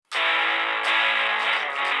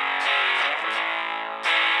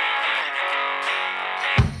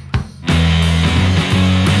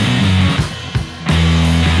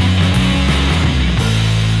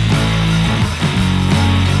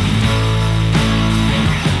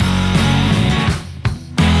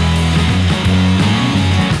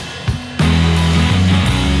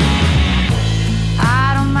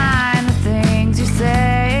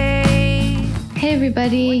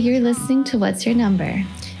listening to What's Your Number?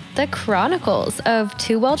 The chronicles of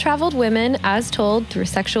two well-traveled women as told through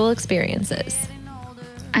sexual experiences.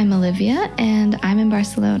 I'm Olivia, and I'm in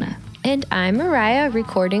Barcelona. And I'm Mariah,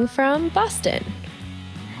 recording from Boston.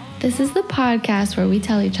 This is the podcast where we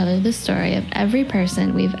tell each other the story of every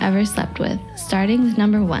person we've ever slept with, starting with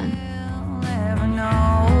number one.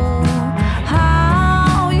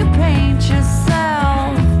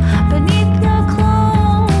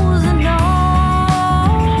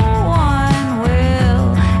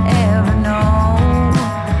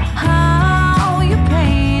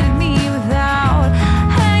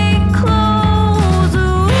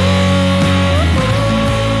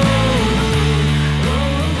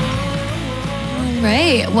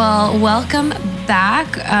 Well, welcome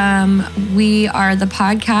back. We are the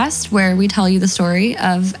podcast where we tell you the story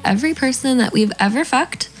of every person that we've ever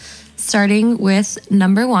fucked, starting with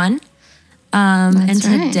number one. And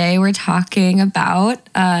today we're talking about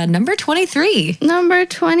number 23. Number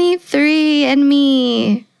 23 and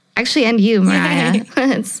me. Actually, and you, Mariah.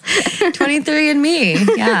 23 and me,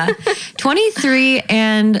 yeah. 23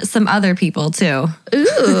 and some other people, too.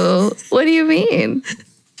 Ooh, what do you mean?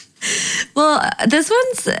 Well, this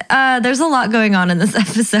one's, there's a lot going on in this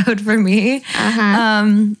episode for me.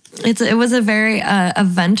 It was a very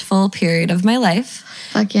eventful period of my life.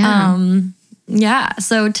 Fuck yeah. Yeah,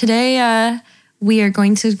 so today we are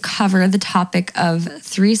going to cover the topic of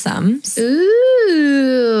threesomes.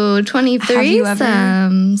 Ooh, 23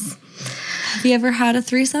 threesomes. Have you ever had a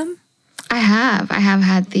threesome? I have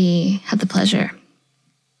had the pleasure.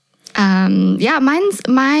 Yeah, mine's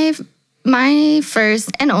my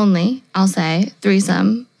first and only, I'll say,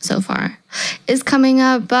 threesome so far is coming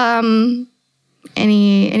up any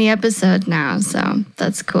episode now, so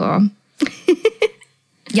that's cool.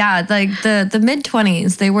 Yeah, like the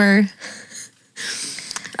mid-20s, they were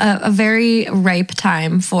a very ripe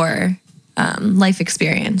time for life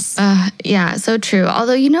experience. Yeah, so true.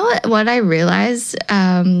 Although, you know what I realized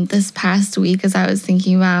this past week as I was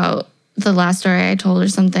thinking about the last story I told or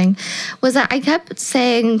something, was that I kept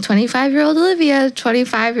saying 25-year-old Olivia,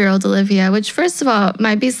 25-year-old Olivia, which first of all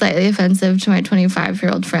might be slightly offensive to my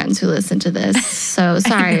 25-year-old friends who listen to this. So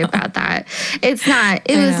sorry about that. It's not.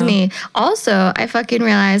 It was me. Also, I fucking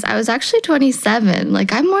realized I was actually 27.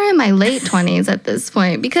 Like, I'm more in my late 20s at this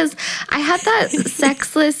point because I had that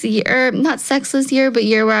sexless year, not sexless year, but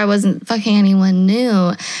year where I wasn't fucking anyone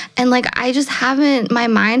new. And like, I just haven't, my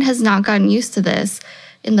mind has not gotten used to this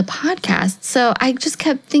in the podcast. So I just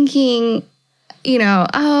kept thinking, you know,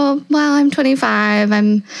 oh, well, I'm 25.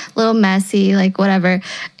 I'm a little messy, like whatever.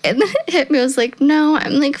 And then it hit me. I was like, no,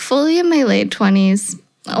 I'm like fully in my late 20s,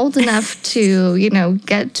 old enough to, you know,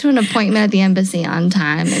 get to an appointment at the embassy on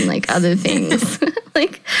time and like other things.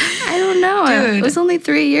 Like, I don't know. Dude. It was only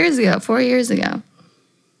 4 years ago.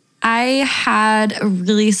 I had a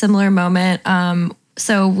really similar moment.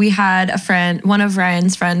 So we had a friend, one of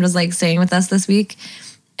Ryan's friend was like staying with us this week.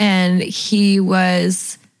 And he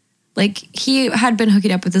was like, he had been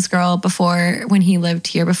hooking up with this girl before when he lived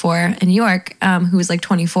here before in New York, who was like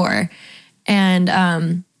 24.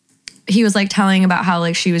 And he was like telling about how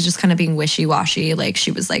like she was just kind of being wishy-washy. Like she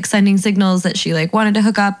was like sending signals that she like wanted to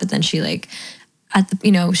hook up, but then she like,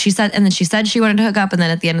 she said she wanted to hook up, and then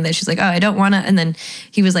at the end of it, she's like, oh, I don't want to. And then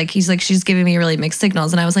he's like, she's giving me really mixed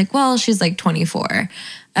signals. And I was like, well, she's like 24.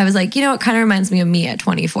 I was like, you know, it kind of reminds me of me at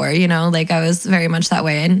 24, you know, like I was very much that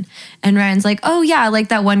way. And Ryan's like, oh yeah, like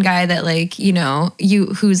that one guy that like, you know,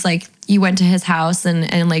 who's like, you went to his house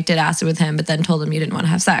and like did acid with him, but then told him you didn't want to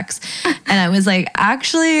have sex. And I was like,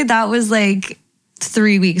 actually, that was like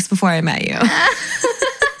 3 weeks before I met you.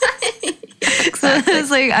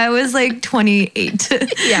 Exactly. I was like 28.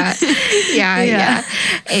 Yeah.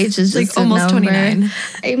 Age is just like almost 29.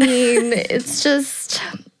 I mean, it's just,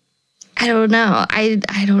 I don't know. I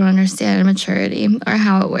don't understand maturity or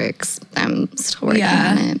how it works. I'm still working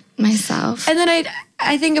on it myself. And then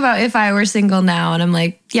I think about if I were single now, and I'm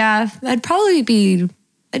like, yeah, I'd probably be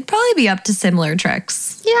up to similar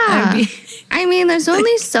tricks. Yeah. I mean, there's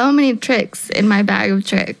only so many tricks in my bag of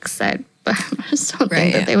tricks. I just don't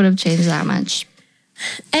think that they would have changed that much.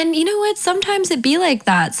 And you know what? Sometimes it'd be like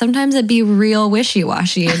that. Sometimes it'd be real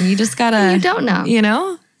wishy-washy, and you just gotta... You don't know. You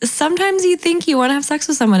know? Sometimes you think you want to have sex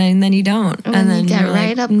with someone, and then you don't. And then you get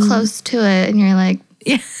right up close to it, and you're like,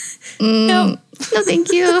 yeah, no,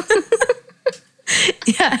 thank you.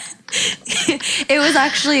 Yeah. It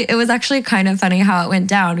was actually kind of funny how it went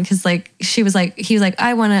down, because like he was like,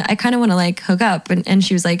 I kind of want to like hook up, and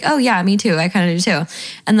she was like, oh yeah, me too, I kind of do too.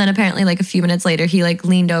 And then apparently like a few minutes later he like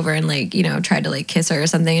leaned over and like, you know, tried to like kiss her or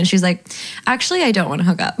something, and she's like, actually I don't want to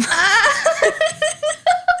hook up.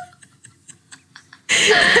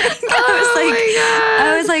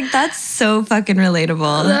 I was like, that's so fucking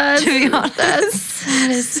relatable. To be honest,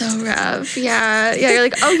 that is so rough. Yeah. You're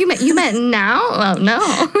like, oh, you meant now? Well, no.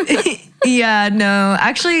 Yeah, no.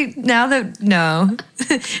 Actually, now that no,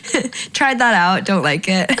 tried that out. Don't like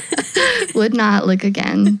it. Would not look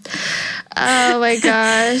again. Oh my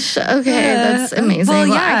gosh. Okay, that's amazing.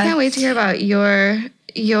 Well, I can't wait to hear about your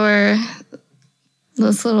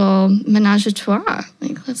this little menage a trois.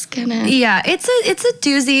 Like, let's get it. Yeah, it's a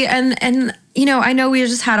doozy, and you know, I know we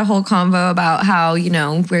just had a whole convo about how, you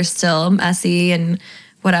know, we're still messy and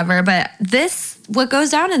whatever, but what goes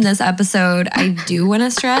down in this episode, I do want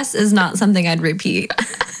to stress, is not something I'd repeat.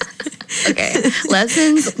 Okay,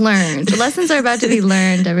 lessons learned. Lessons are about to be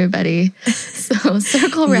learned, everybody. So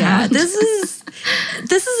circle around. Yeah, this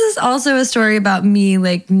is also a story about me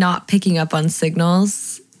like not picking up on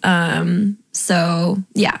signals. So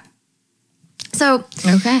yeah. So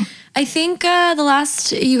okay. I think the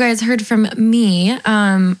last you guys heard from me,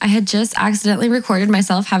 I had just accidentally recorded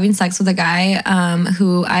myself having sex with a guy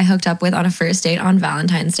who I hooked up with on a first date on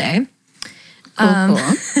Valentine's Day. Cool.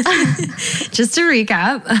 Just to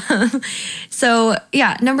recap. So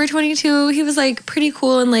yeah, number 22, he was like pretty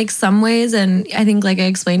cool in like some ways. And I think like I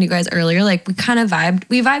explained to you guys earlier, like we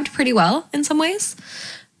vibed pretty well in some ways.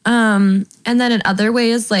 And then in other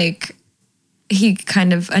ways, like he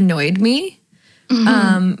kind of annoyed me.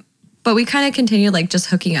 Mm-hmm. But we kind of continued like just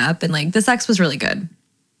hooking up, and like the sex was really good.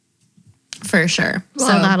 For sure. Well,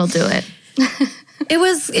 so that'll do it. It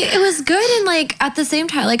was good, and like at the same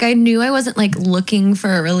time, like I knew I wasn't like looking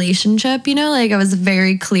for a relationship, you know, like I was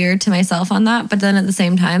very clear to myself on that. But then at the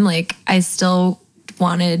same time, like I still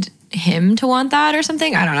wanted him to want that or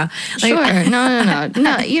something. I don't know. Like, sure.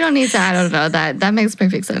 No. You don't need to. I don't know. That makes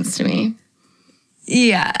perfect sense to me.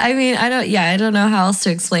 Yeah, I mean, I don't know how else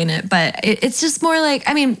to explain it, but it's just more like,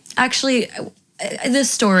 I mean, actually, this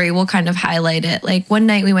story will kind of highlight it. Like one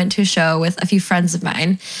night we went to a show with a few friends of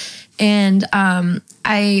mine, and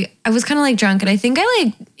I was kind of like drunk, and I think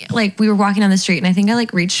I like we were walking down the street, and I think I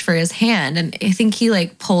like reached for his hand, and I think he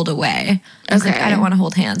like pulled away. I was like, I don't want to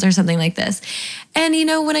hold hands or something like this. And you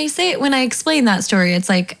know, when I explain that story, it's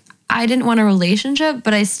like, I didn't want a relationship,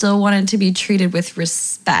 but I still wanted to be treated with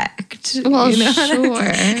respect. Well, you know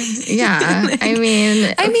sure. Yeah. I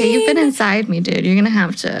mean, you've been inside me, dude. You're going to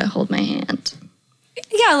have to hold my hand.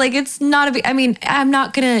 Yeah, like it's not a big, I mean, I'm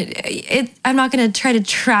not gonna try to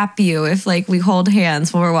trap you if like we hold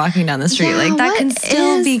hands while we're walking down the street. Yeah, like that can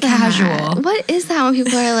still be casual. What is that when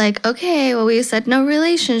people are like, okay, well, we said no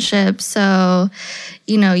relationship, so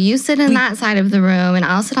you know, you sit in that side of the room and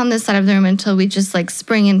I'll sit on this side of the room until we just like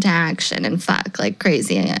spring into action and fuck like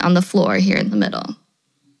crazy on the floor here in the middle.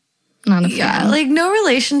 Not a fan. Yeah, like no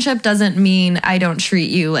relationship doesn't mean I don't treat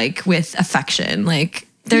you like with affection. Like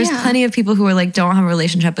there's plenty of people who are like don't have a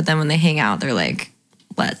relationship, but then when they hang out, they're like,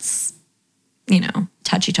 let's, you know,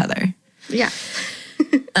 touch each other. Yeah.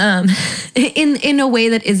 In a way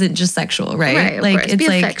that isn't just sexual, right? Right. Like it's be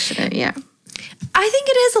like affectionate. Yeah. I think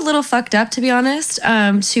it is a little fucked up, to be honest,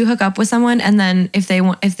 to hook up with someone and then if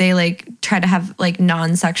they like try to have like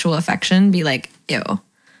non-sexual affection, be like, ew.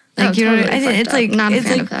 Like you know, I think it's like not a it's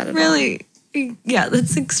fan like of that at really, yeah,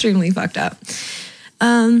 that's extremely fucked up.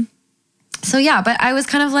 So yeah, but I was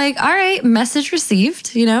kind of like, all right, message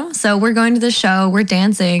received, you know? So we're going to the show, we're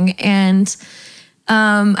dancing, and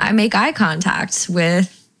I make eye contact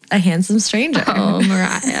with a handsome stranger. Oh,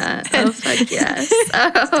 Mariah. Oh, fuck yes.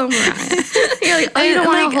 Oh, Mariah. You're like, oh, you don't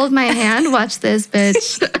want to hold my hand? Watch this,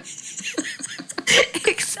 bitch.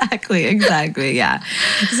 Exactly, yeah.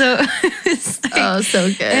 So it's like, oh, so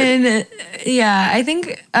good. And yeah, I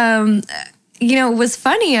think you know, what was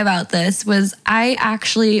funny about this was I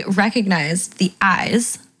actually recognized the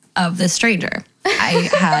eyes of the stranger. I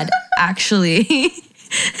had actually,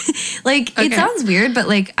 like, it sounds weird, but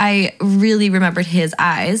like I really remembered his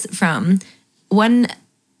eyes from one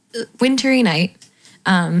wintry night.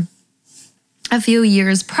 A few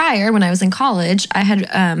years prior, when I was in college, I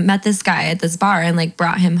had met this guy at this bar and like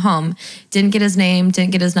brought him home. Didn't get his name,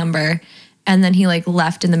 didn't get his number. And then he like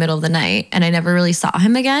left in the middle of the night and I never really saw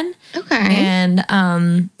him again. Okay. And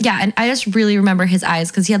yeah, and I just really remember his eyes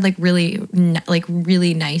because he had like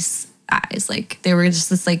really nice eyes. Like they were just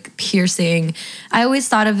this like piercing. I always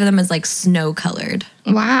thought of them as like snow colored.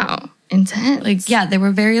 Wow. Intense. Like, yeah, they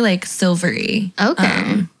were very like silvery.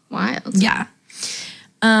 Okay. Wild. Yeah.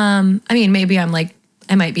 I mean, maybe I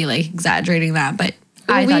might be like exaggerating that, but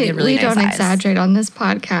I thought he had really nice eyes. We don't exaggerate on this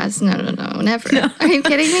podcast. No, never. No. Are you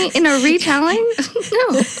kidding me? In a retelling?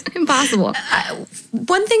 No, impossible.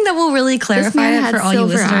 One thing that will really clarify it for all you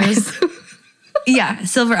listeners. Yeah,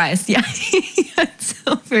 silver eyes. Yeah.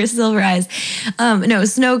 silver eyes. No,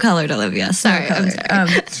 snow colored Olivia. Sorry, I'm sorry.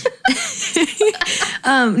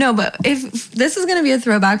 No, but if this is going to be a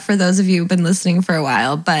throwback for those of you who've been listening for a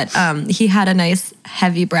while, but he had a nice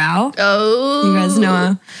heavy brow. Oh. You guys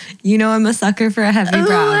know, I'm a sucker for a heavy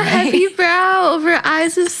brow, a right? heavy brow over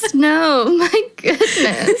eyes of snow. My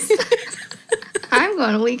goodness. I'm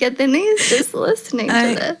going weak at the knees just listening to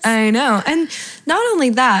this. I know. And not only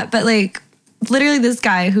that, but like literally this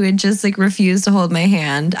guy who had just like refused to hold my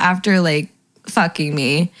hand after like fucking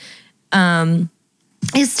me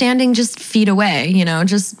is standing just feet away,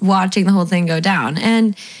 just watching the whole thing go down.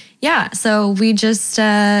 And yeah, so we just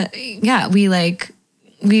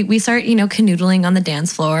we start, canoodling on the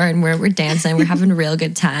dance floor, and we're dancing, we're having a real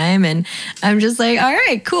good time. And I'm just like, all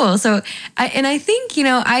right, cool. So I think,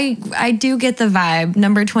 I do get the vibe.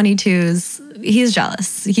 Number 22's, he's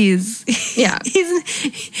jealous. He's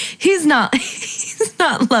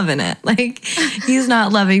not loving it. Like, he's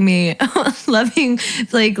not loving me, loving,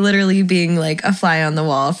 like literally being like a fly on the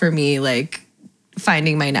wall for me, like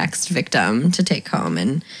finding my next victim to take home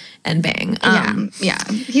and bang. Yeah.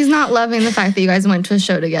 He's not loving the fact that you guys went to a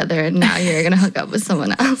show together and now you're going to hook up with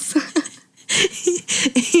someone else.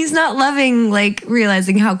 He's not loving, like,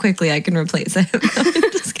 realizing how quickly I can replace him.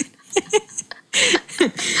 I'm just kidding.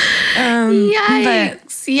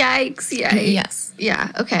 Yikes. Yeah.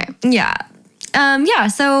 Yeah. Okay. Yeah.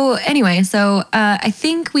 So anyway, I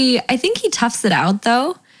think he toughs it out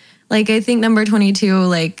though. Like, I think number 22,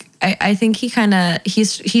 like, I think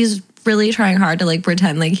he's really trying hard to like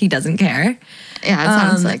pretend like he doesn't care. Yeah, it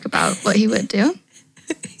sounds like about what he would do.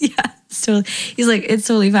 Yeah, he's like, it's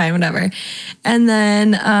totally fine, whatever. And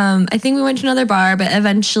then I think we went to another bar, but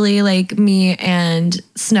eventually like me and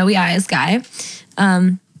Snowy Eyes guy,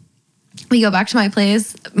 we go back to my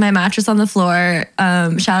place, my mattress on the floor.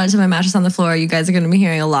 Shout out to my mattress on the floor. You guys are going to be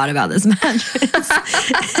hearing a lot about this mattress.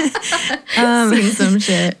 Seen some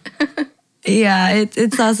shit. Yeah,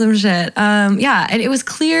 it's awesome shit. Yeah, and it was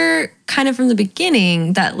clear kind of from the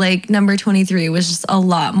beginning that like number 23 was just a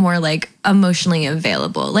lot more like emotionally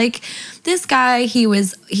available. Like this guy, he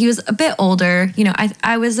was a bit older. I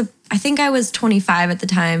think I was 25 at the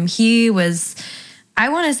time. I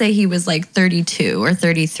want to say he was like 32 or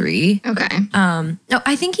 33. Okay. No,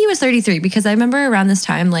 I think he was 33 because I remember around this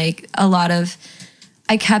time, like I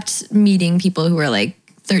kept meeting people who were like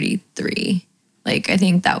 33. Like, I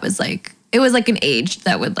think that was like, it was like an age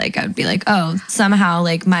that would like, I would be like, oh, somehow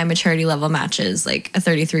like my maturity level matches like a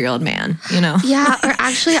 33-year-old man, Yeah, or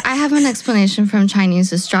actually I have an explanation from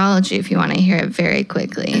Chinese astrology if you want to hear it very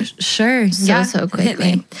quickly. Sure. So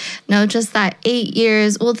quickly. No, just that 8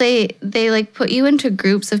 years. Well, they like put you into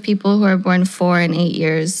groups of people who are born 4 and 8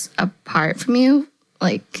 years apart from you.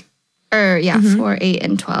 Like, 4, 8,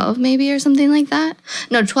 and 12 maybe or something like that.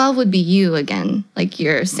 No, 12 would be you again, like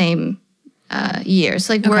your same year.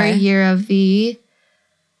 So like we're a year of the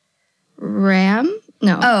Ram.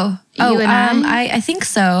 No. You and I think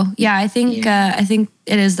so. Yeah, I think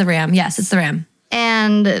it is the Ram. Yes, it's the Ram.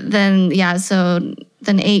 And then so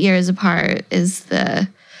then 8 years apart is the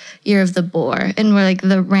year of the Boar, and we're like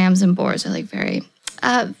the Rams and Boars are like very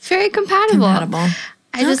compatible.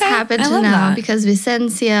 I just happen to know that because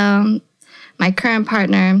Vicencio, my current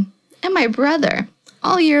partner, and my brother,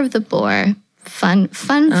 all year of the Boar. Fun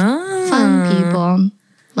people,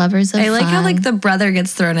 lovers of fun. I like how like the brother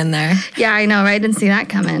gets thrown in there. Yeah, I know, right? I didn't see that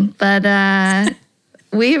coming. But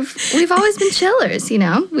we've always been chillers,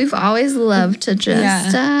 We've always loved to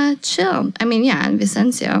just chill. I mean, and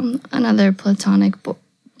Vicencio, another platonic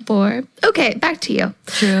bore. Okay, back to you.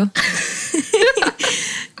 True.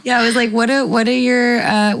 Yeah, I was like, what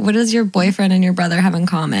does your boyfriend and your brother have in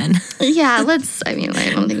common? Yeah, I don't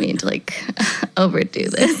think we need to like overdo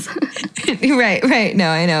this. Right. No,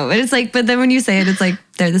 I know. But it's like, but then when you say it, it's like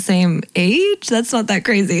they're the same age. That's not that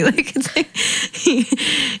crazy. Like it's like,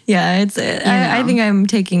 I think I'm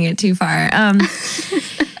taking it too far.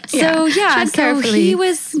 So he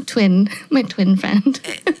was my twin friend.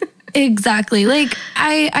 Exactly. Like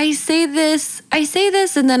I say this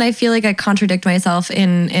and then I feel like I contradict myself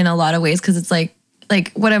in a lot of ways because it's like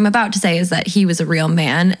what I'm about to say is that he was a real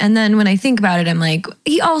man. And then when I think about it, I'm like,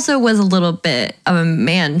 he also was a little bit of a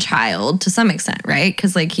man child to some extent, right?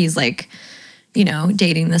 Because like he's like,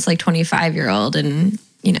 dating this like 25-year-old and,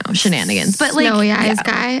 shenanigans. But like this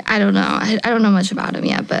guy, I don't know. I don't know much about him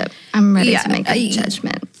yet, but I'm ready to make a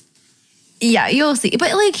judgment. Yeah, you'll see.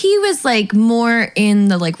 But like he was like more in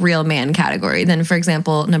the like real man category than, for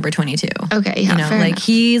example, number 22. Okay, yeah, fair enough.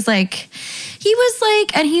 He was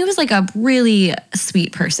like a really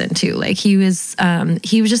sweet person too. Like he was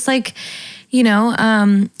just like,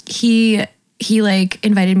 he he like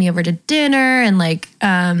invited me over to dinner, and like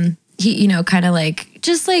he, you know, kind of like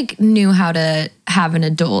just like knew how to have an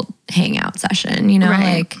adult hangout session, you know,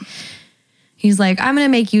 Right. like he's like, I'm gonna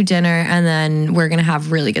make you dinner and then we're gonna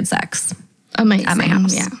have really good sex. Amazing. At my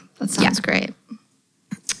house. Yeah, that sounds great.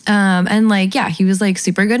 And like, yeah, he was like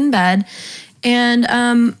super good in bed.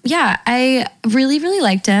 And yeah, I really, really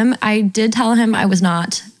liked him. I did tell him I was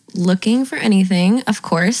not looking for anything, of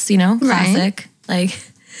course, you know, classic. Like,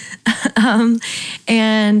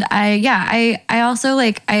 and I also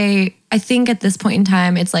like, I think at this point in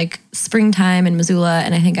time, it's like springtime in Missoula.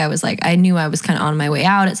 And I think I was like, I knew I was kind of on my way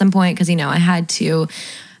out at some point. Cause you know, I had to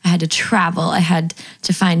travel. I had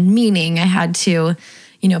to find meaning. I had to,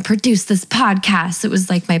 you know, produce this podcast. It was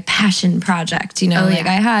like my passion project, you know, like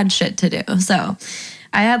I had shit to do. So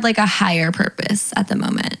I had like a higher purpose at the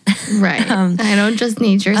moment. Right. I don't just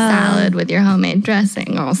need your salad with your homemade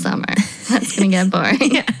dressing all summer. That's going to get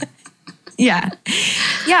boring. Yeah.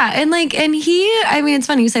 Yeah. And like, and he, I mean, it's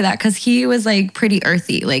funny you say that because he was like pretty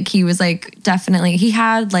earthy. Like he was like, definitely, he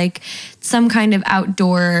had like some kind of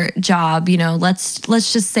outdoor job, you know, let's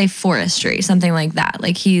just say forestry, something like that.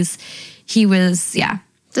 Like he was, yeah.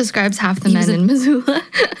 Describes half the men in Missoula.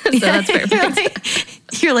 So that's perfect.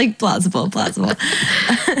 You're like plausible.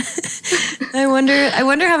 I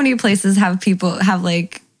wonder how many places have people have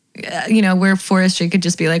like, you know, where forestry could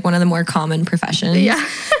just be like one of the more common professions. Yeah.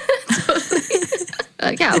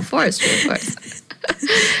 Totally. Yeah, forestry, of course.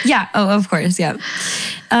 Yeah. Oh, of course. Yeah.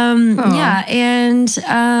 Yeah. And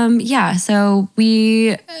yeah. So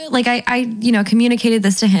we like I you know communicated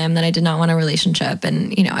this to him that I did not want a relationship,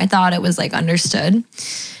 and you know I thought it was like understood.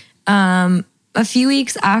 A few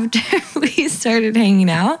weeks after we started hanging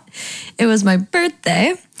out, it was my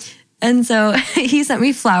birthday, and so he sent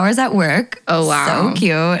me flowers at work. Oh wow, so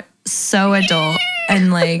cute, so adult,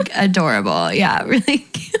 and like adorable. Yeah, really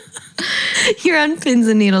cute. You're on pins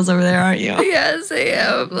and needles over there, aren't you? Yes, I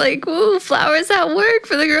am. Like, woo, flowers at work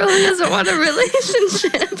for the girl who doesn't want a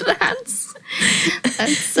relationship.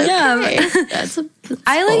 That's okay. Yeah. That's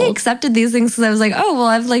I like bold. accepted these things because I was like, oh, well,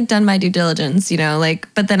 I've like done my due diligence, you know,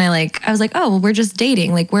 like, but then I was like, oh, well, we're just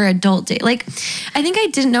dating. Like we're adult date. Like, I think I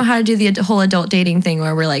didn't know how to do the whole adult dating thing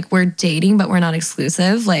where we're like, we're dating, but we're not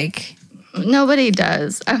exclusive. Like, Nobody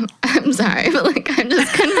does. I'm sorry, but like I'm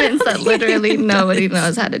just convinced that literally nobody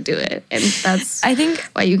knows how to do it, and that's I think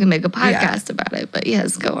why you can make a podcast about it. But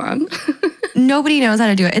yes, go on. nobody knows how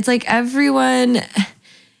to do it. It's like everyone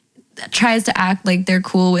tries to act like they're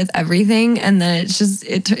cool with everything, and then it's just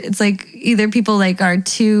it's like either people like are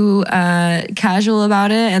too casual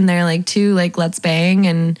about it and they're like too like let's bang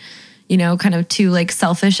and you know kind of too like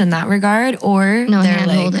selfish in that regard, or No they're hand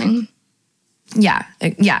like holding. yeah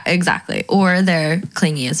exactly, or they're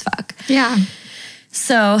clingy as fuck. Yeah.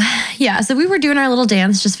 So yeah, so we were doing our little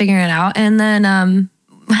dance, just figuring it out, and then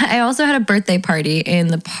I also had a birthday party in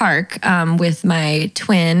the park with my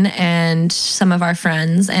twin and some of our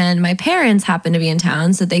friends, and my parents happened to be in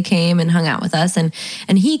town, so they came and hung out with us, and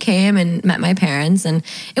he came and met my parents, and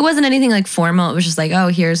it wasn't anything like formal. It was just like, oh,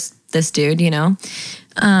 here's this dude, you know,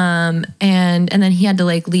 and then he had to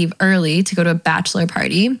like leave early to go to a bachelor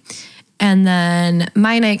party, and then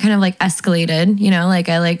my night kind of like escalated, you know, like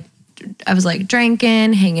I was like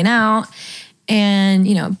drinking, hanging out. And,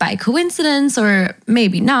 you know, by coincidence or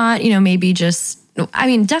maybe not, you know, maybe just, I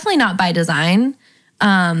mean, definitely not by design.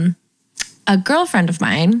 A girlfriend of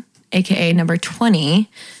mine, AKA number 20,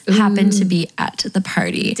 happened to be at the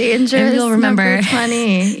party. Dangerous. And you'll remember. Number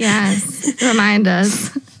 20. Yes. Remind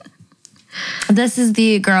us. This is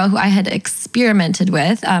the girl who I had experimented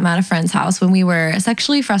with at a friend's house when we were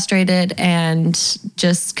sexually frustrated and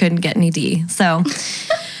just couldn't get any D. So...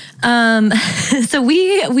 so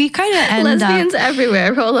we kind of end Lesbians up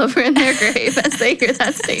everywhere roll over in their grave as they hear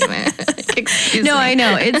that statement. Excuse me. I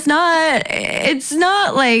know it's not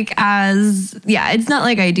like it's not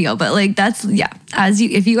like ideal, but like that's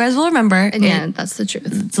if you guys will remember, And yeah, that's the truth.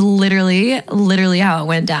 it's literally how it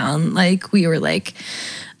went down. Like we were like,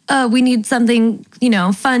 we need something, you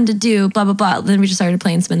know, fun to do, blah blah blah. Then we just started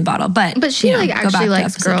playing Spin the Bottle. But she you know, like go back actually to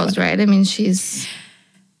likes episode girls, 1. right? I mean, She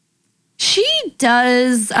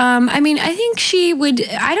does. I mean, I think she would.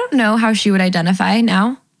 I don't know how she would identify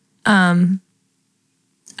now. I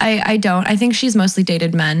don't. I think she's mostly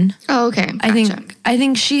dated men. Oh, okay. Gotcha. I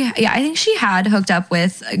think she had hooked up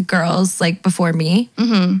with girls like before me.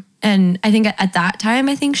 Mm-hmm. And I think at that time,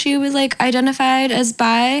 I think she was like identified as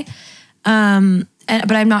bi. But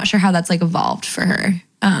I'm not sure how that's like evolved for her.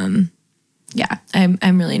 Yeah,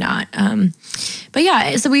 I'm really not. But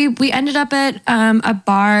yeah, so we ended up at a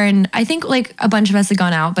bar, and I think like a bunch of us had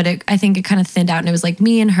gone out, but I think it kind of thinned out, and it was like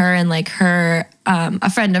me and her and like her, a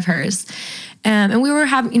friend of hers. And we were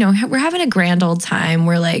having, we're having a grand old time.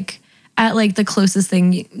 We're like at like the closest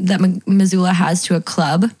thing that Missoula has to a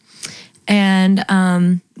club.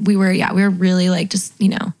 And we were really like just,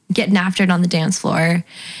 getting after it on the dance floor.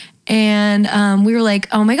 And we were like,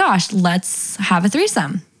 oh my gosh, let's have a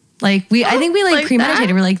threesome. Like I think we like premeditated.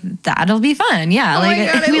 That? We're like, that'll be fun. Yeah. Oh like my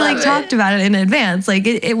God, we like talked about it in advance. Like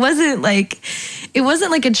it wasn't like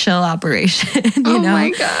a chill operation, Oh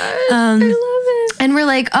my God. I love it. And we're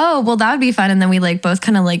like, oh, well, that would be fun. And then we like both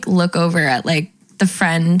kind of like look over at like the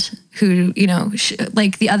friend who,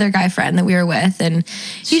 like the other guy friend that we were with. And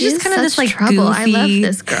he's just kind of this like trouble. goofy. I love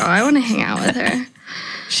this girl. I want to hang out with her.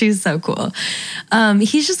 She's so cool.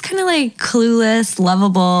 He's just kind of like clueless,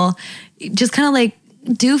 lovable, just kind of like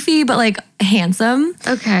doofy, but like handsome.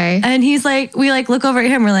 Okay. And he's like, we like look over at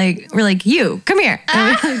him. We're like, you come here.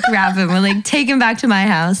 And we like grab him. We're like, take him back to my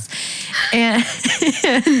house. And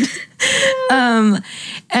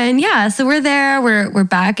yeah, so we're there. We're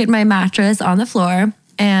back at my mattress on the floor.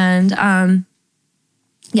 And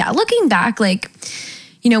looking back, like,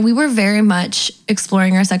 we were very much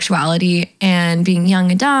exploring our sexuality and being young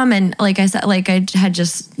and dumb. And like I said, like I had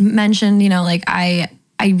just mentioned, like I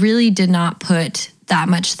really did not put that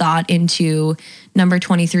much thought into number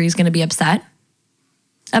 23 is going to be upset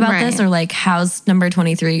about this, or like, how's number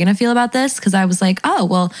 23 going to feel about this? Because I was like, oh,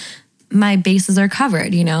 well, my bases are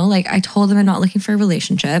covered, like I told him I'm not looking for a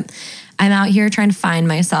relationship. I'm out here trying to find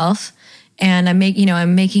myself. And I'm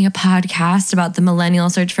making a podcast about the millennial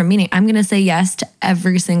search for meaning. I'm going to say yes to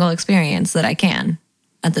every single experience that I can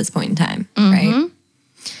at this point in time, right?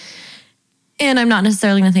 And I'm not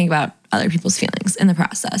necessarily going to think about other people's feelings in the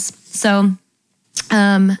process. So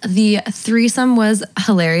the threesome was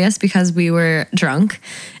hilarious because we were drunk.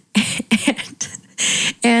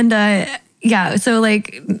 So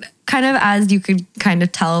like kind of as you could kind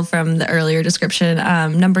of tell from the earlier description,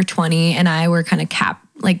 number 20 and I were kind of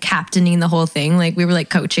captaining the whole thing. Like we were like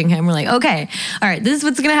coaching him. We're like, okay, all right, this is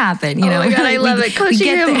what's going to happen. Oh my God, I love it. Coaching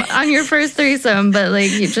him on your first threesome, but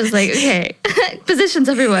like, you're just like, okay, positions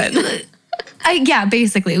everyone.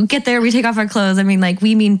 Basically we get there, we take off our clothes. I mean, like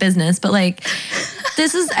we mean business, but like,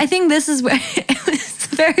 I think this is where it was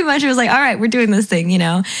very much, it was like, all right, we're doing this thing,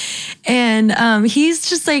 And he's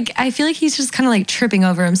just like, I feel like he's just kind of like tripping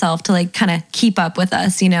over himself to like kind of keep up with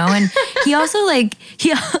us, And he also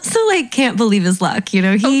can't believe his luck,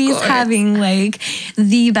 He's having like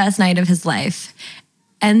the best night of his life.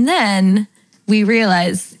 And then we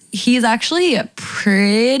realize he's actually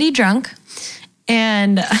pretty drunk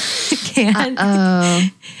and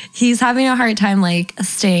he's having a hard time like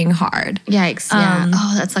staying hard. Yikes. Yeah.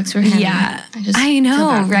 That sucks for him. Yeah. I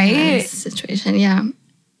know, right? Situation. Yeah.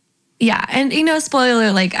 Yeah. And,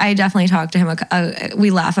 spoiler, like I definitely talked to him.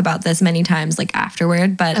 We laugh about this many times, like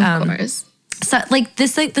afterward, but, of course. So like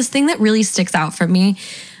this thing that really sticks out for me,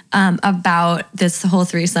 about this whole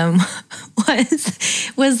threesome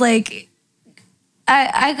was like,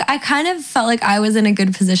 I kind of felt like I was in a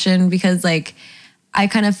good position because like, I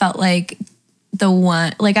kind of felt like the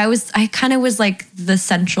one, like I kind of was like the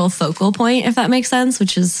central focal point, if that makes sense,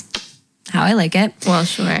 which is how I like it. Well,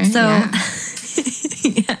 sure. So,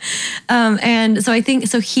 yeah. And so I think,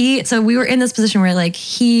 so we were in this position where like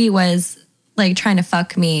he was like trying to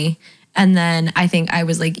fuck me. And then I think I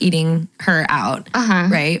was like eating her out.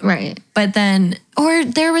 Right. Right. But then,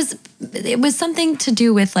 it was something to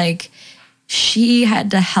do with like, she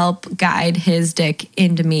had to help guide his dick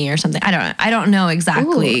into me or something. I don't know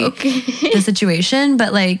exactly the situation,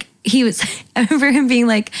 but like I remember him being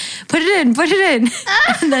like, put it in.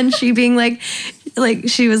 And then she being like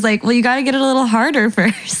she was like, well, you got to get it a little harder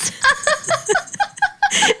first.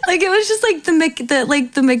 Like it was just like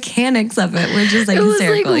the mechanics of it were just like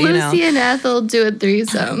hysterical. It was like Lucy and Ethel do a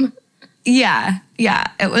threesome. Yeah.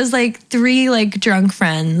 It was like three like drunk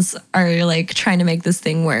friends are like trying to make this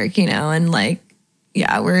thing work, and like,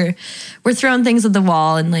 yeah, we're throwing things at the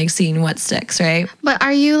wall and like seeing what sticks, right? But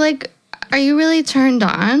are you really turned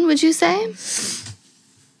on, would you say?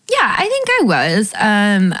 Yeah, I think I was.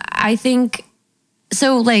 I think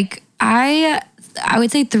so. Like I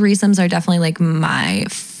would say threesomes are definitely like my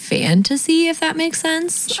fantasy, if that makes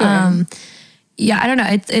sense. Sure. I don't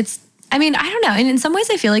know. It's. I mean, I don't know. And in some ways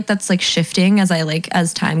I feel like that's like shifting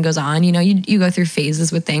as time goes on, you go through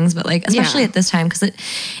phases with things, but like, especially at this time, cause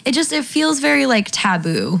it feels very like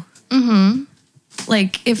taboo. Mm-hmm.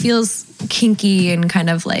 Like it feels kinky and kind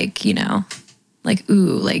of like, like,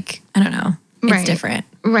 ooh, like, I don't know. It's different.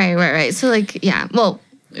 Right. So like, yeah, well,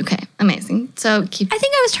 okay. Amazing. So I think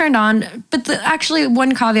I was turned on, but actually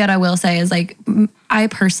one caveat I will say is like, I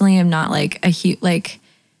personally am not like a huge, like,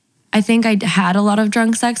 I think I had a lot of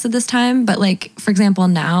drunk sex at this time, but like, for example,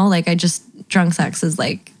 now, like I just drunk sex is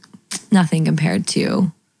like nothing compared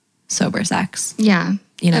to sober sex. Yeah.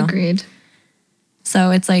 You know? Agreed.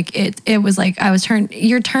 So it's like, it was like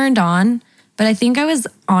you're turned on, but I think I was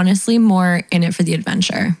honestly more in it for the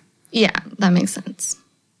adventure. Yeah, that makes sense.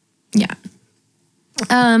 Yeah.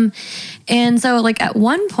 And so like at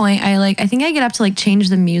one point I think I get up to like change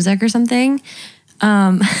the music or something.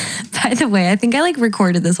 By the way, I think I like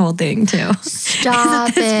recorded this whole thing too.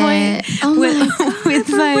 Stop it. Oh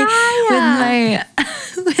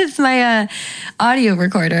with my audio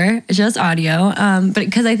recorder, just audio. But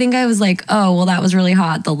because I think I was like, oh, well, that was really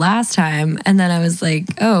hot the last time. And then I was like,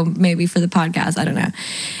 oh, maybe for the podcast. I don't know.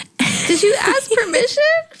 Did you ask permission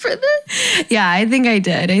for this? Yeah, I think I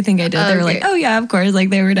did. They were like, oh yeah, of course.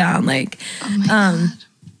 Like they were down. Like, oh my God.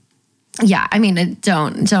 Yeah, I mean, I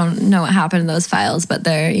don't know what happened in those files, but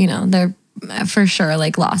they're for sure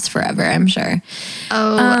like lost forever, I'm sure.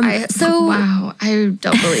 Oh, wow. I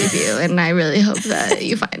don't believe you, and I really hope that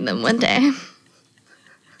you find them one day.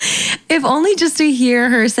 If only just to hear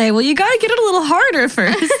her say, well, you got to get it a little harder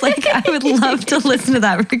first. Like, I would love to listen to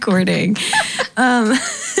that recording.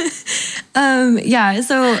 Yeah,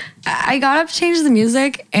 so I got up to change the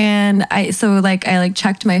music, and I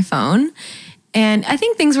checked my phone. And I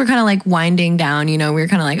think things were kind of like winding down, we were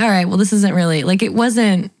kind of like, all right, well, this isn't really, like, it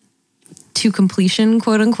wasn't to completion,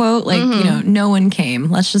 quote unquote. Like, no one came.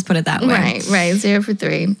 Let's just put it that way. Right. 0 for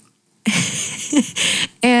 3.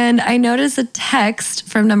 And I noticed a text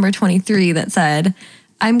from number 23 that said,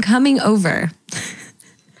 I'm coming over.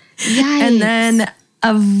 Yikes. And then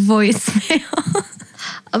a voicemail.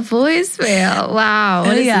 A voicemail. Wow.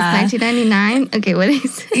 What is this, 1999? Okay, what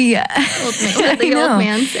is it? Yeah. What did the old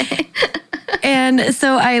man say? And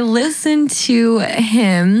so I listened to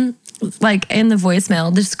him, like in the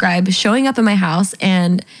voicemail, describe showing up in my house,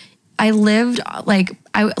 and I lived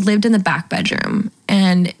in the back bedroom.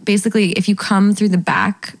 And basically, if you come through the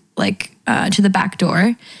back, to the back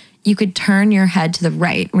door, you could turn your head to the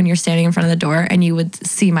right when you're standing in front of the door and you would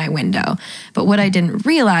see my window. But what I didn't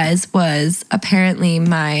realize was apparently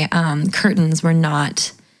my curtains were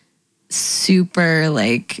not super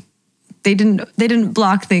like, they didn't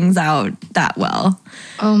block things out that well.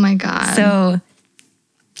 Oh my God. So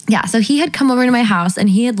yeah, so he had come over to my house and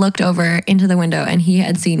he had looked over into the window and he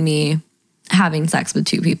had seen me having sex with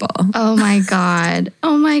 2 people. Oh my God.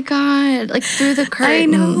 Like through the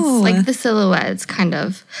curtains. I know. Like the silhouettes, kind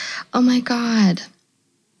of. Oh my God.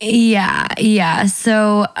 Yeah.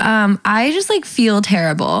 So I just like feel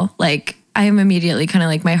terrible. Like I am immediately kind of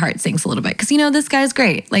like my heart sinks a little bit because this guy's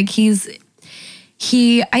great. Like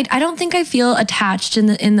I don't think I feel attached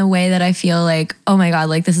in the way that I feel like, oh my God,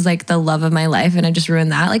 like this is like the love of my life and I just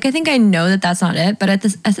ruined that. Like I think I know that that's not it, but at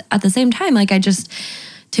the same time, like I just,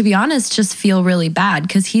 to be honest, just feel really bad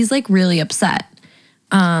because he's like really upset.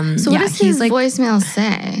 So what does his voicemail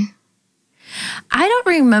say? I don't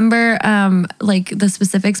remember like the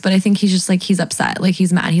specifics, but I think he's just like, he's upset. Like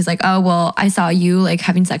he's mad. He's like, oh, well, I saw you like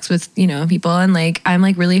having sex with, people and like, I'm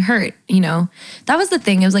like really hurt, That was the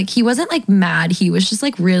thing. It was like, he wasn't like mad. He was just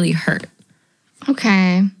like really hurt.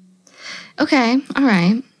 Okay. All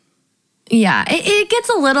right. Yeah, it gets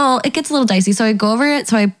a little dicey. So I go over it.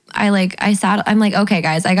 So I'm like, okay,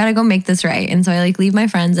 guys, I got to go make this right. And so I like leave my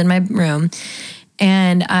friends in my room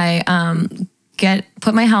and I,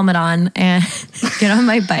 put my helmet on and get on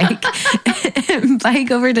my bike and bike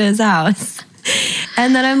over to his house.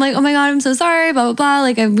 And then I'm like, oh my God, I'm so sorry, blah, blah, blah.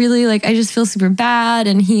 Like, I really, like, I just feel super bad.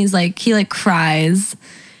 And he's like, he like cries.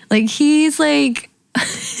 Like, he's like,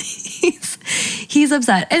 he's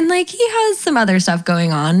upset. And like, he has some other stuff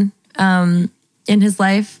going on in his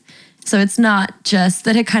life. So it's not just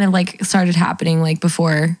that it kind of like started happening like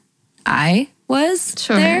before I was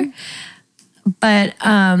there. But,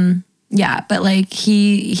 yeah, but like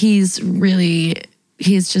he's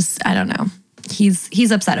just, I don't know.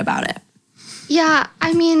 He's upset about it. Yeah,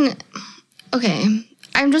 I mean, okay.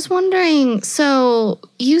 I'm just wondering, so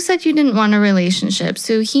you said you didn't want a relationship,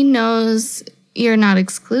 so he knows you're not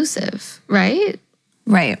exclusive, right?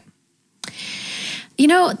 Right.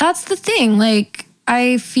 That's the thing. Like,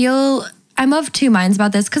 I feel I'm of 2 minds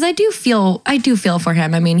about this because I do feel for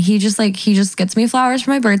him. I mean, he just gets me flowers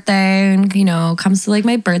for my birthday and, comes to like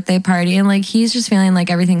my birthday party and like, he's just feeling like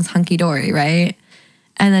everything's hunky dory. Right.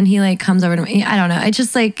 And then he like comes over to me. I don't know. I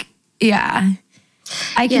just like, yeah,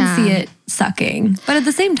 I can see it sucking, but at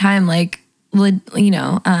the same time, like, like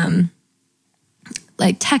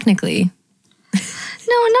technically.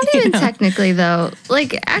 No, not even technically though.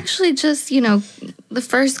 Like actually just, the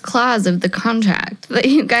first clause of the contract that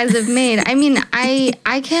you guys have made. I mean,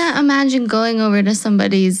 I can't imagine going over to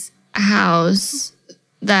somebody's house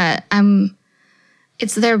that I'm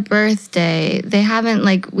it's their birthday. They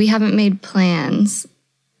haven't we haven't made plans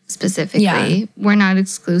specifically. Yeah. We're not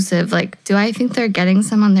exclusive. Like, do I think they're getting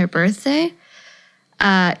some on their birthday?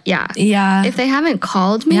 Yeah. Yeah. If they haven't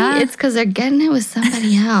called me, Yeah. it's because they're getting it with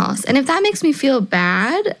somebody else. And if that makes me feel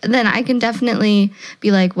bad, then I can definitely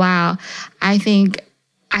be like, wow, I think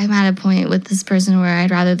I'm at a point with this person where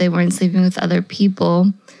I'd rather they weren't sleeping with other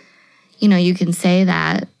people. You know, you can say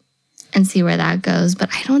that and see where that goes. But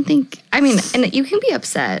I don't think, I mean, and you can be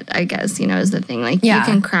upset, I guess, you know, is the thing. Like, Yeah. you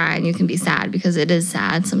can cry and you can be sad because it is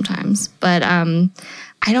sad sometimes. But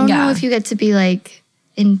I don't know Yeah. if you get to be like,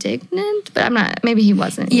 indignant, but I'm not. Maybe he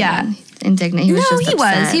wasn't. Yeah. even indignant. He was just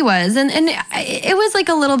upset. He was, and it was like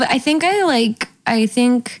a little bit. I think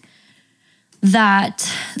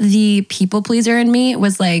that the people pleaser in me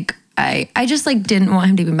was like, I just like didn't want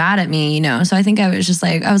him to be mad at me, you know. So I think I was just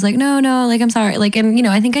like, no, like I'm sorry, like, and you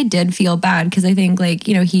know, I think I did feel bad because I think like,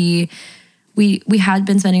 you know, we had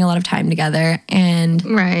been spending a lot of time together, and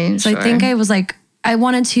Right. so sure. I think I was like, I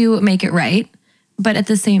wanted to make it right, but at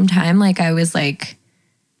the same time, like I was like,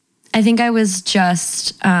 I think I was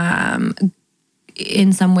just,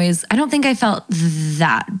 in some ways, I don't think I felt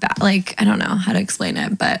that bad. Like, I don't know how to explain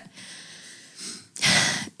it, but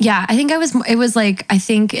yeah, I think it was like, I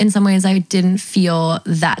think in some ways I didn't feel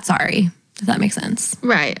that sorry, if that makes sense.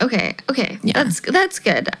 Right. Okay. Yeah. That's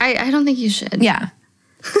good. I don't think you should. Yeah.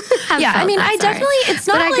 have Yeah, I felt mean, that I sorry. definitely, it's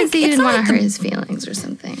not But I like, can see you it's didn't not want to like hurt his feelings or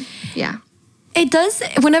something. Yeah. it does,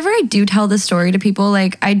 whenever I do tell the story to people,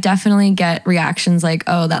 like I definitely get reactions like,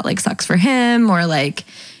 oh, that like sucks for him, or like,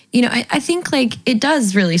 you know, I think like it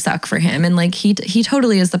does really suck for him, and like he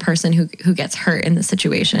totally is the person who gets hurt in the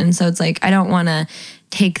situation. So it's like, I don't want to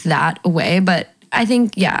take that away, but I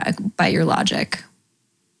think, yeah, by your logic,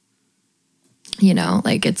 you know,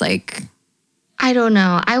 like it's like, I don't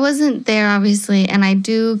know. I wasn't there, obviously, and I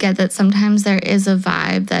do get that sometimes there is a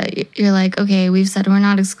vibe that you're like, okay, we've said we're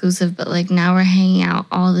not exclusive, but like now we're hanging out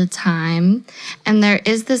all the time. And there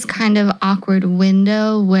is this kind of awkward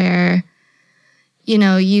window where, you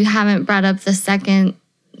know, you haven't brought up the second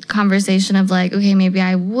conversation of like, okay, maybe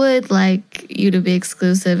I would like you to be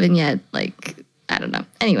exclusive, and yet, like, I don't know.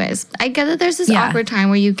 Anyways, I get that there's this Yeah. awkward time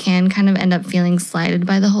where you can kind of end up feeling slighted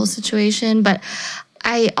by the whole situation, but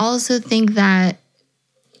I also think that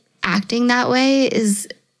acting that way is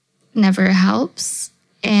never helps.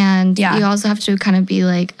 And Yeah. you also have to kind of be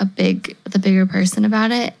like the bigger person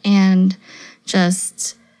about it and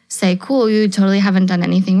just say, cool, you totally haven't done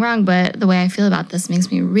anything wrong, but the way I feel about this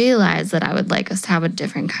makes me realize that I would like us to have a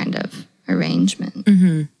different kind of arrangement.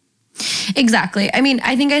 exactly. I mean,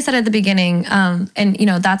 I think I said at the beginning, and you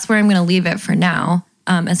know, that's where I'm going to leave it for now,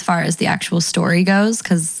 as far as the actual story goes,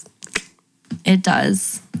 because it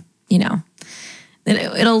does, you know,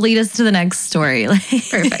 it'll lead us to the next story. Like,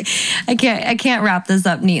 Perfect. I can't wrap this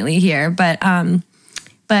up neatly here, but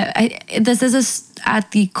this is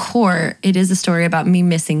at the core, it is a story about me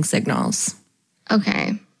missing signals.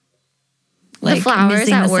 Okay. Like The flowers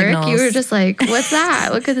missing at the work, signals. you were just like, what's that?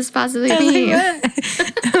 What could this possibly I was be?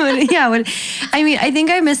 like, what? Yeah. I mean, I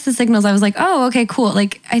think I missed the signals. I was like, oh, okay, cool.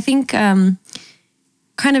 Like, I think, kind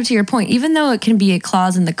of to your point, even though it can be a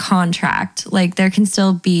clause in the contract, like there can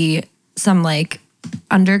still be some like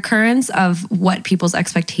undercurrents of what people's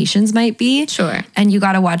expectations might be. Sure. And you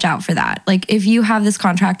got to watch out for that. Like if you have this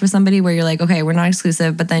contract with somebody where you're like, okay, we're not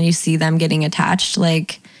exclusive, but then you see them getting attached,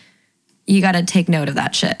 like you got to take note of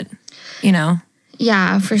that shit, you know?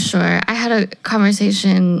 Yeah, for sure. I had a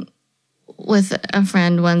conversation with a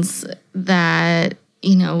friend once that,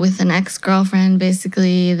 you know, with an ex-girlfriend,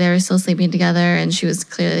 basically, they were still sleeping together and she was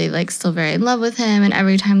clearly like still very in love with him. And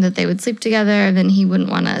every time that they would sleep together, then he wouldn't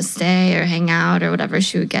want to stay or hang out or whatever,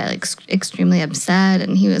 she would get like extremely upset.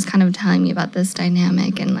 And he was kind of telling me about this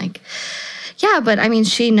dynamic and like, yeah, but I mean,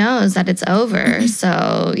 she knows that it's over.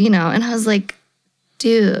 So, you know, and I was like,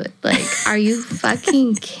 dude, like, are you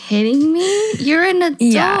fucking kidding me? You're an adult.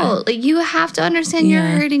 Yeah. Like, you have to understand you're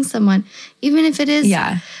Yeah. hurting someone, even if it is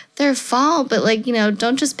Yeah. their fault. But, like, you know,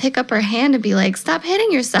 don't just pick up her hand and be like, stop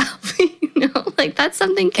hitting yourself. You know, like, that's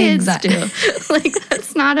something kids do. Like,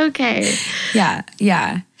 that's not okay. Yeah.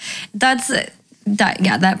 Yeah.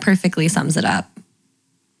 That perfectly sums it up,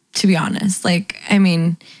 to be honest. Like, I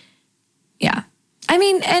mean, yeah. I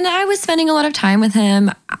mean, and I was spending a lot of time with him.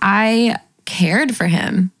 I cared for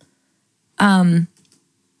him. And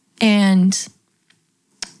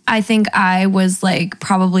I think I was like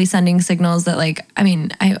probably sending signals that like, I mean,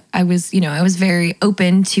 I was, you know, I was very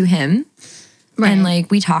open to him. Right. And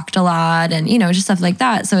like we talked a lot and, you know, just stuff like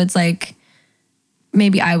that. So it's like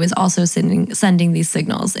maybe I was also sending these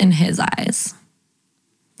signals in his eyes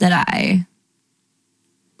that I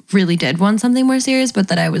really did want something more serious, but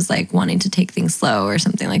that I was like wanting to take things slow or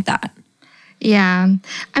something like that. Yeah.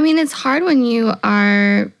 I mean, it's hard when you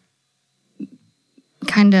are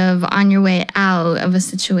kind of on your way out of a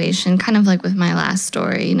situation, kind of like with my last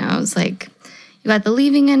story, you know, it's like you got the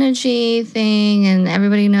leaving energy thing and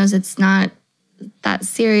everybody knows it's not that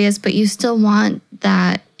serious, but you still want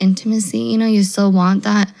that intimacy, you know, you still want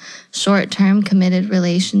that short-term committed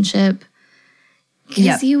relationship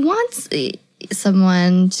because you want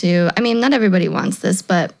someone to, I mean, not everybody wants this,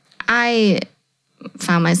 but I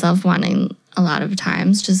found myself wanting a lot of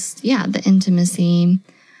times just, the intimacy,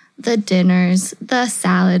 the dinners, the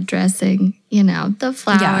salad dressing, you know, the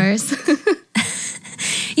flowers.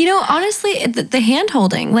 You know, honestly, the hand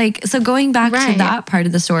holding, like, so going back to that part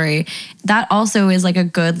of the story, that also is like a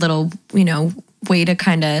good little, you know, way to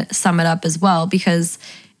kind of sum it up as well, because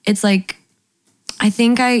it's like, I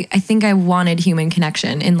think I wanted human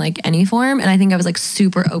connection in like any form. And I think I was like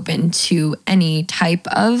super open to any type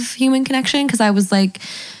of human connection. Cause I was like,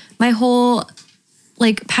 my whole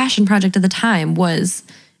like passion project at the time was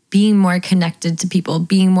being more connected to people,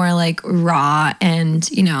 being more like raw and,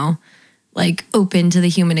 you know, like open to the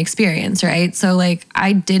human experience, right? So like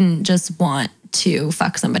I didn't just want to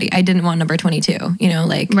fuck somebody. I didn't want number 22, you know,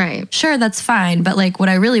 like sure, that's fine, but like what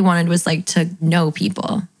I really wanted was like to know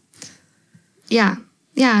people. Yeah.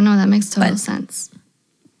 Yeah, no, that makes total sense.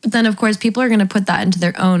 But then of course people are going to put that into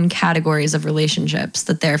their own categories of relationships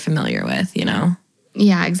that they're familiar with, you know?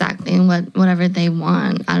 Yeah, exactly. And whatever they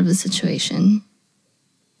want out of the situation.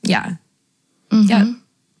 Yeah. Mm-hmm.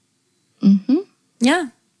 Yeah. Yeah.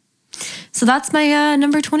 So that's my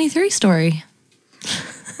number 23 story.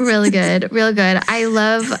 Really good. Real good.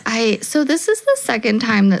 So this is the second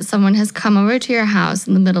time that someone has come over to your house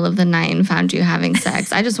in the middle of the night and found you having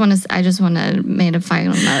sex. I just want to make a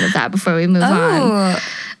final note of that before we move on.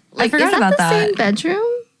 Like, I forgot about that. Same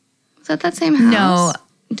bedroom? Is that same house? No.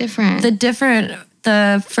 Different.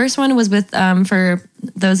 The first one was with, for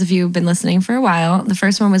those of you who've been listening for a while, the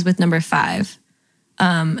first one was with number 5.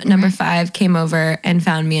 Number 5 came over and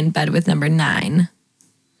found me in bed with number 9.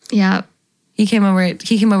 Yeah. He came over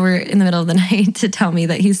in the middle of the night to tell me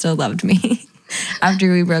that he still loved me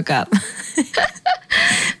after we broke up.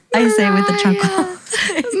 I say with a chuckle.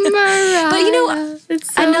 But you know,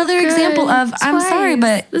 it's so another example of, Twice. I'm sorry,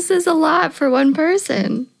 but this is a lot for one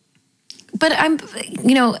person. But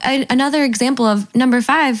another example of number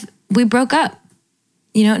 5, we broke up.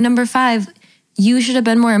 You know, number 5, you should have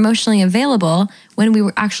been more emotionally available when we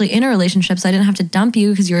were actually in a relationship, so I didn't have to dump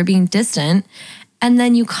you because you were being distant. And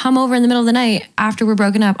then you come over in the middle of the night after we're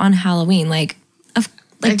broken up on Halloween,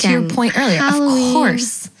 again, to your point earlier. Halloween, of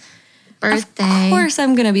course, birthday. Of course,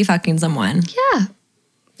 I'm gonna be fucking someone.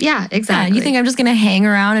 Yeah, exactly. Yeah, you think I'm just gonna hang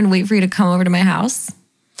around and wait for you to come over to my house?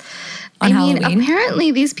 I mean,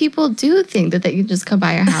 apparently these people do think that they can just come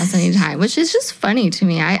by your house anytime, which is just funny to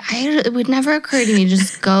me. It would never occur to me to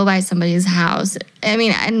just go by somebody's house. I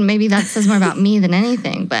mean, and maybe that says more about me than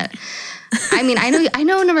anything, but I mean, I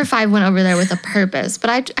know number 5 went over there with a purpose,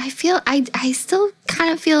 but I still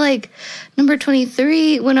kind of feel like number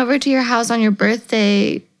 23 went over to your house on your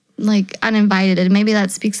birthday, like uninvited. And maybe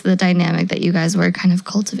that speaks to the dynamic that you guys were kind of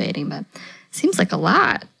cultivating, but it seems like a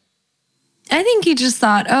lot. I think he just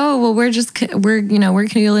thought, oh, well, we're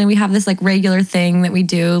Canadian. We have this like regular thing that we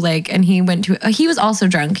do. Like, and he was also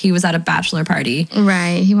drunk. He was at a bachelor party.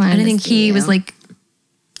 Right. He wanted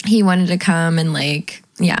to come and like,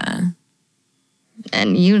 yeah.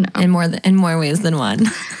 And you know. In more ways than one.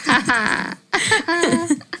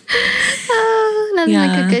 Nothing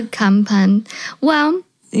like a good cum pun. Well.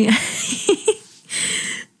 Yeah.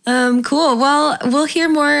 Cool. Well, we'll hear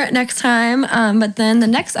more next time. But then the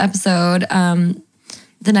next episode, the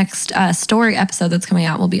next story episode that's coming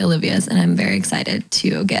out will be Olivia's, and I'm very excited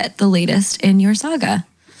to get the latest in your saga.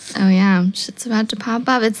 Oh yeah, shit's about to pop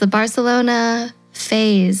up. It's the Barcelona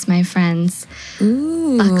phase, my friends.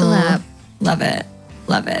 Ooh. Buckle up. Love it.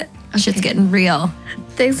 Love it. Okay. Shit's getting real.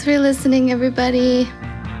 Thanks for listening, everybody.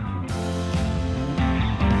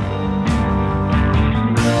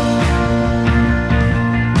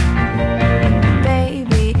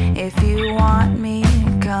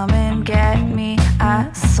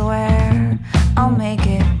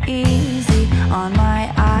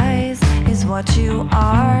 What you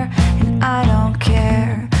are, and I don't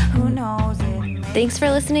care who knows it. Thanks for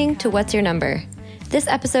listening to What's Your Number? This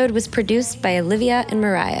episode was produced by Olivia and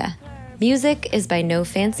Mariah. Music is by No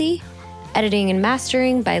Fancy. Editing and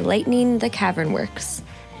mastering by Lightning the Cavern Works.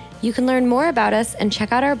 You can learn more about us and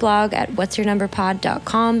check out our blog at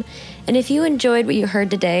whatsyournumberpod.com. And if you enjoyed what you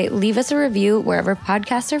heard today, leave us a review wherever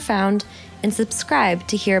podcasts are found and subscribe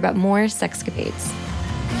to hear about more sexcapades.